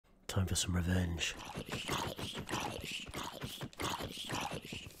Time for some revenge.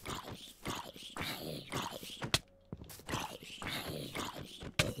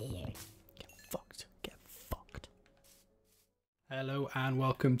 Get fucked. Hello and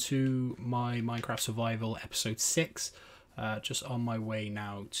welcome to my Minecraft Survival episode 6. Just on my way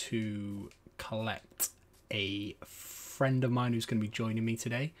now to collect a friend of mine who's going to be joining me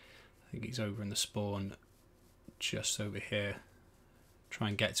today. I think he's over in the spawn just over here. Try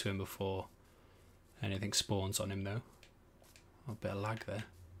and get to him before anything spawns on him though. Oh, a bit of lag there.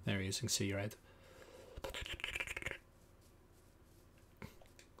 There he is, you can see your head.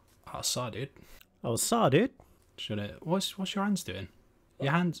 Oh, sorry, dude. Oh, sorry, dude. Should it? What's your hands doing?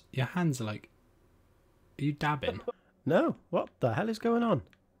 Your hands are like. Are you dabbing? No, what the hell is going on?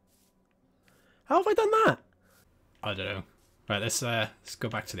 How have I done that? I don't know. Right, let's go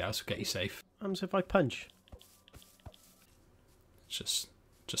back to the house. We'll get you safe. As if I punch. Just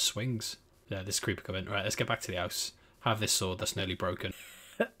swings. Yeah, this creeper come in. Right, let's get back to the house. Have this sword that's nearly broken.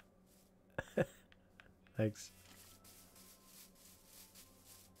 Thanks.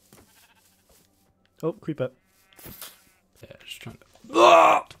 Oh, creeper. Yeah, just trying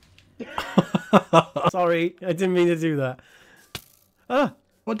to. Sorry, I didn't mean to do that. Ah,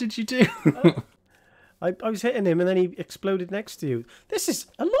 What did you do? I was hitting him and then he exploded next to you. This is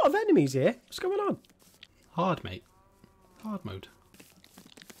a lot of enemies here. What's going on? Hard, mate. Hard mode.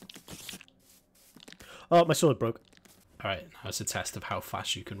 Oh, my sword broke. Alright, now it's a test of how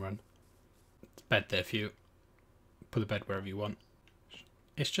fast you can run. There's a bed there for you. Put the bed wherever you want.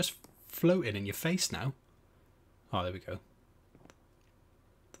 It's just floating in your face now. Oh, there we go.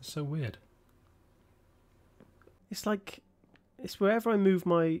 That's so weird. It's like, it's wherever I move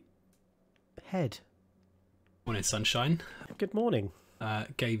my head. Morning, sunshine. Good morning.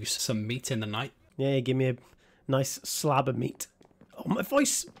 Gave you some meat in the night. Yeah, give me a nice slab of meat. Oh, my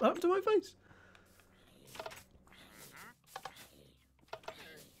voice. What happened to my voice?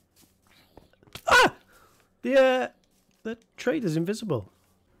 Ah! The trader's invisible.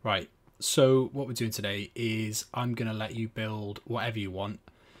 Right, so what we're doing today is I'm going to let you build whatever you want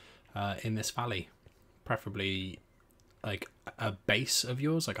in this valley. Preferably like a base of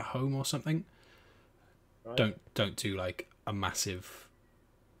yours, like a home or something. Right. Don't do like a massive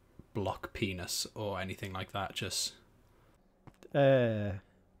block penis or anything like that. Just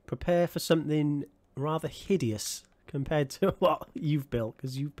prepare for something rather hideous compared to what you've built,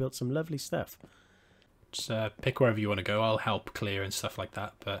 because you've built some lovely stuff. Just pick wherever you want to go. I'll help clear and stuff like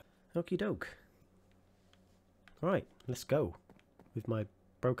that. But okie doke. Right, let's go with my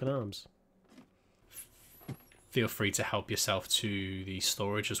broken arms. feel free to help yourself to the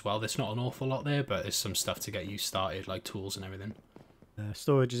storage as well. There's not an awful lot there, but there's some stuff to get you started, like tools and everything.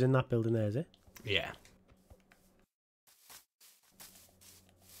 Storage is in that building there, is it? Yeah.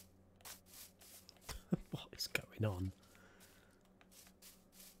 What is going on?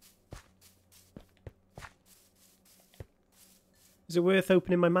 Is it worth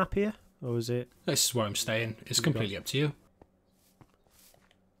opening my map here? Or is it... This is where I'm staying. It's completely up to you.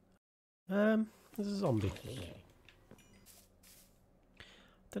 There's a zombie.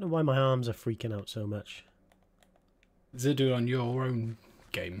 Don't know why my arms are freaking out so much. Does it do it on your own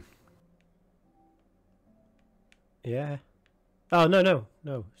game? Yeah. Oh, no.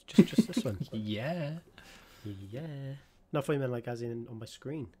 It's just this one. Yeah. Yeah. Not for meant like as in on my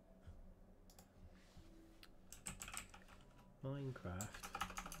screen. Minecraft.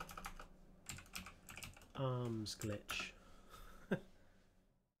 Arms glitch.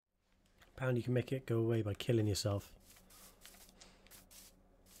 Apparently you can make it go away by killing yourself.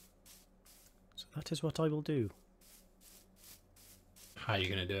 So that is what I will do. How are you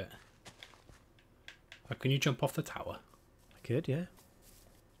going to do it? How can you jump off the tower? I could, yeah.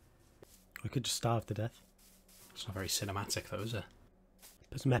 I could just starve to death. It's not very cinematic though, is it?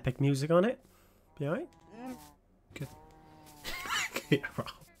 Put some epic music on it. Be alright? Good. Yeah, right.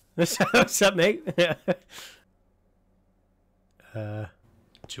 What's up, mate? Do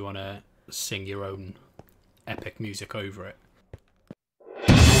you want to sing your own epic music over it?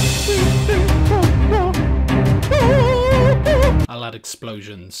 I'll add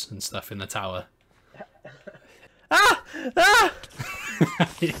explosions and stuff in the tower. Ah! Ah!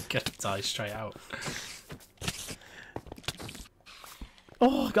 You're gonna die straight out.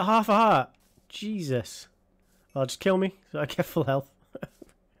 Oh, I got half a heart. Jesus. Oh, just kill me so I get full health.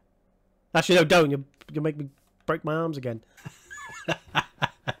 Actually, no, don't. You'll make me break my arms again.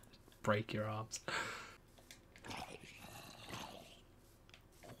 Break your arms.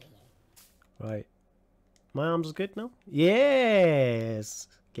 Right. My arms are good now? Yes!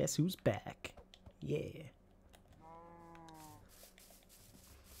 Guess who's back? Yeah.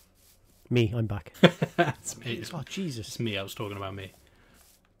 Me, I'm back. It's me. Oh, Jesus. It's me. I was talking about me.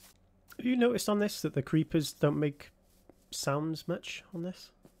 Have you noticed on this that the creepers don't make sounds much on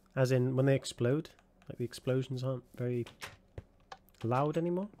this? As in, when they explode, like the explosions aren't very loud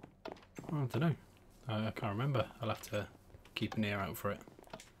anymore? Oh, I don't know. I can't remember. I'll have to keep an ear out for it.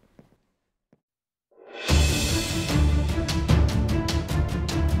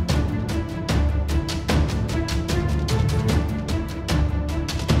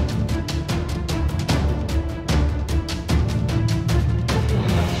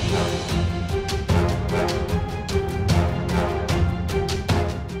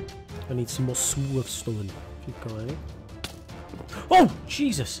 I need some more swerve stone, if you've got any. Oh,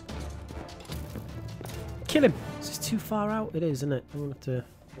 Jesus! Kill him! This is too far out. It is, isn't it? I'm gonna have to...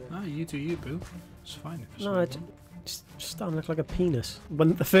 Ah, you do you, boo. It's fine. If it's No, what it's you want. just starting to look like a penis.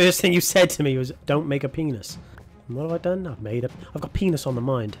 When the first thing you said to me was, don't make a penis. And what have I done? I've made it. I've got penis on the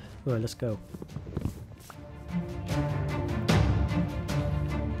mind. Alright, let's go.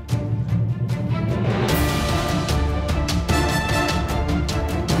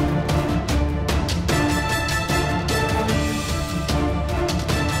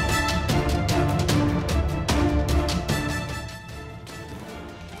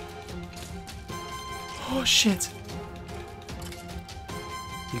 Oh shit!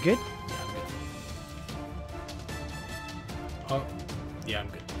 You good? Yeah, I'm good. Oh, yeah, I'm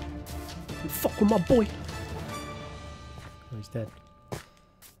good. You fuck with my boy! Oh, he's dead.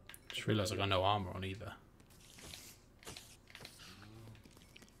 Just realised I got no armour on either.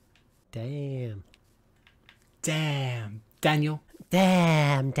 Damn. Damn, Daniel.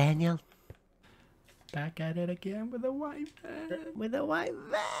 Damn, Daniel. Back at it again with a white vest. With a white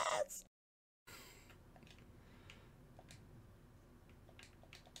vest.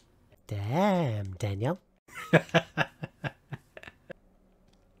 Damn, Daniel.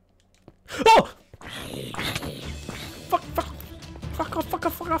 Oh! Fuck, fuck. Fuck off, fuck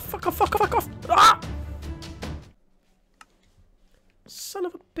off, fuck off, fuck off, fuck off, fuck off. Ah! Son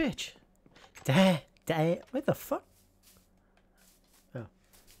of a bitch. Damn, where the fuck? Oh.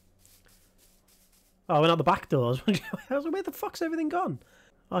 Oh, I went out the back doors. Where the fuck's everything gone?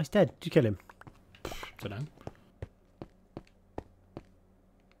 Oh, he's dead. Did you kill him? Don't know.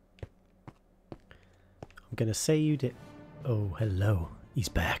 I'm gonna say you did. Oh, hello. He's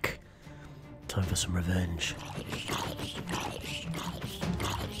back. Time for some revenge.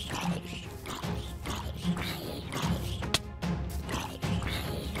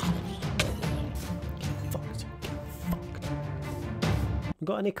 Fucked. Fucked.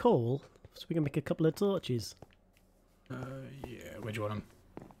 Got any coal? So we can make a couple of torches. Yeah, where do you want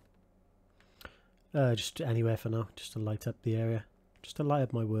them? Just anywhere for now. Just to light up the area. Just to light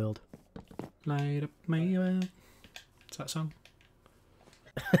up my world. Light up my world. Is that a song?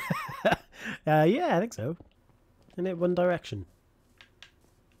 Yeah, I think so. Isn't it One Direction?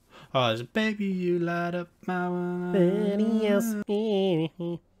 Oh, there's a baby, you light up my world. Anything else?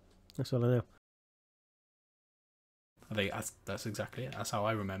 That's all I know. I think that's exactly it. That's how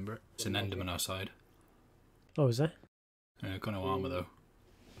I remember it. It's an Enderman outside. Oh, is there? Got no armour though.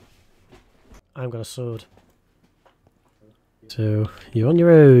 I've got a sword. So, you're on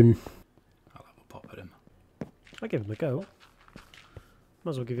your own. I'll have a pop at him. I'll give him a go.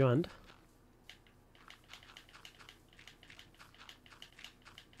 Might as well give you a hand.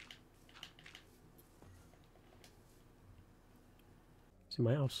 It's in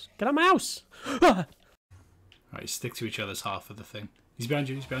my house. Get out of my house! Right, stick to each other's half of the thing. He's behind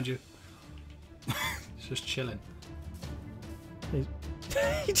you, he's behind you. He's just chilling. He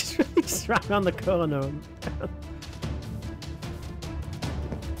just ran around the corner.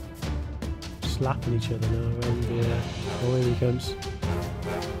 Slapping each other now around the... Oh, here he comes.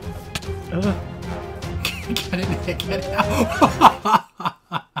 Get in here, get it out!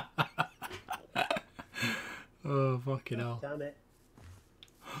 Oh, fucking hell. Damn it.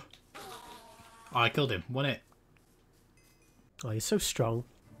 Oh, I killed him. Won it. Oh, you're so strong.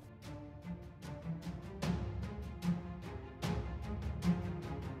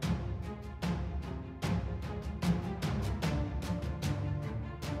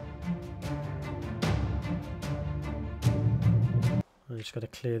 I just got to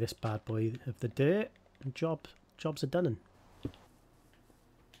clear this bad boy of the dirt, and jobs are done.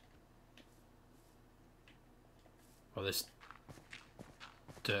 Oh, this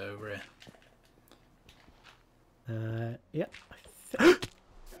dirt over here. Yeah.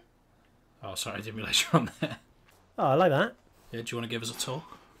 Oh, sorry, I didn't realise you're on there. Oh, I like that. Yeah, do you want to give us a tour?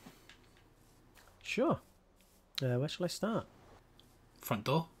 Sure. Where shall I start? Front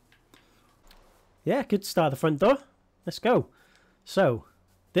door? Yeah, good start at the front door. Let's go. So,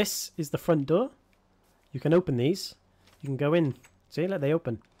 This is the front door. You can open these. You can go in. See, look, they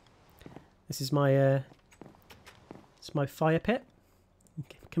open. This is my it's my fire pit.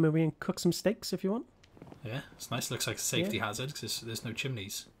 Come over here and cook some steaks if you want. Yeah, it's nice. Looks like a safety hazard because there's no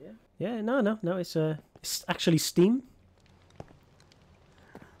chimneys. Yeah, no. It's actually steam.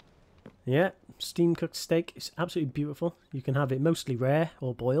 Yeah, steam cooked steak. It's absolutely beautiful. You can have it mostly rare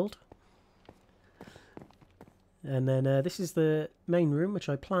or boiled. And then this is the main room, which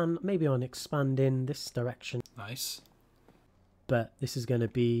I plan maybe on expanding this direction. Nice. But this is going to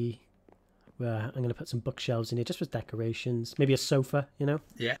be where I'm going to put some bookshelves in here just for decorations. Maybe a sofa, you know?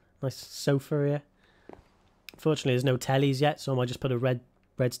 Yeah. Nice sofa here. Unfortunately, there's no tellies yet, so I might just put a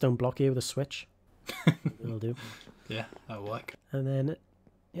redstone block here with a switch. That'll do. Yeah, that'll work. And then,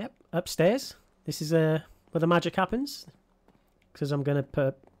 yep, upstairs. This is where the magic happens. Because I'm going to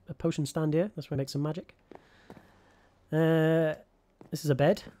put a potion stand here. That's where I make some magic. This is a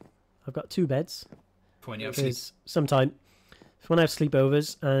bed. I've got 2 beds. For when you have sleep. Sometimes when I have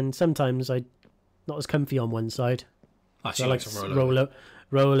sleepovers, and sometimes I'm not as comfy on one side. So I like to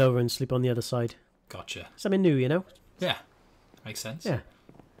roll over and sleep on the other side. Gotcha. Something new, you know? Yeah, makes sense. Yeah.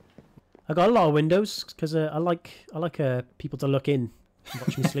 I got a lot of windows because I like people to look in and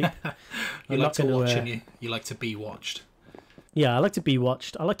watch me sleep. You like to watch and you like to be watched. Yeah, I like to be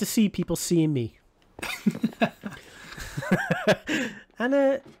watched. I like to see people seeing me.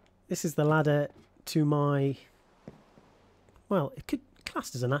 And this is the ladder to my... Well, it could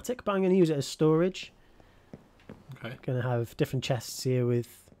classed as an attic, but I'm going to use it as storage. Okay. Going to have different chests here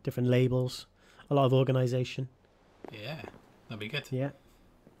with different labels. A lot of organisation. Yeah, that'd be good. Yeah.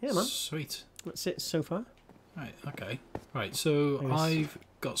 Yeah, man. Sweet. That's it so far. Right, okay. Right, so I've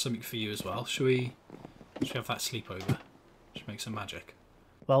got something for you as well. Should we have that sleepover? Should make some magic.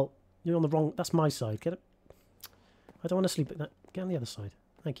 Well, you're on the wrong... That's my side. Get it. I don't want to sleep at that. Get on the other side.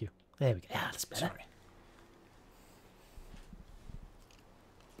 Thank you. There we go. Yeah, that's better. Sorry.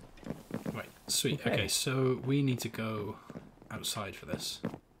 Right, sweet. Okay, so we need to go outside for this.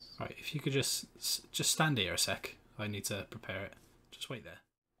 Right, if you could just stand here a sec. I need to prepare it. Just wait there.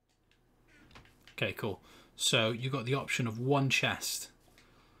 Okay, cool. So you got the option of 1 chest,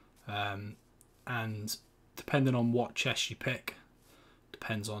 and depending on what chest you pick,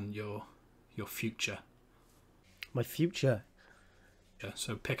 depends on your future. My future. Yeah,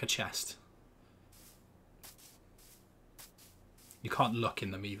 so pick a chest. You can't look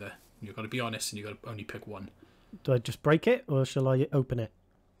in them either. You've got to be honest, and you've got to only pick 1. Do I just break it, or shall I open it?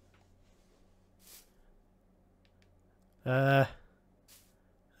 I'm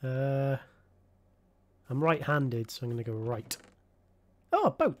right-handed, so I'm going to go right. Oh,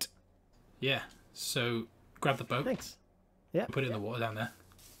 a boat. Yeah, so grab the boat. Thanks. Yeah. Put it in the water down there.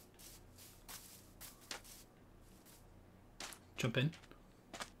 Jump in.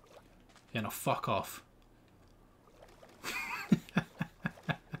 Yeah, now fuck off.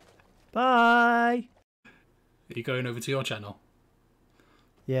 Bye. Are you going over to your channel?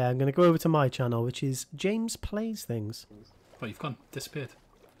 Yeah, I'm going to go over to my channel, which is Jamesplaysthings. Oh, you've gone. Disappeared.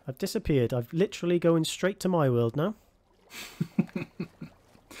 I've disappeared. I've literally going straight to my world now.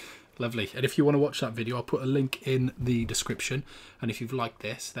 Lovely. And if you want to watch that video, I'll put a link in the description. And if you've liked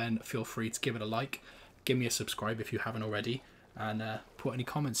this, then feel free to give it a like. Give me a subscribe if you haven't already. And put any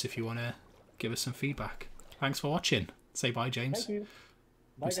comments if you want to give us some feedback. Thanks for watching. Say bye, James. Thank you.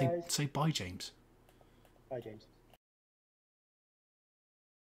 Bye, guys. Say bye, James. Bye, James.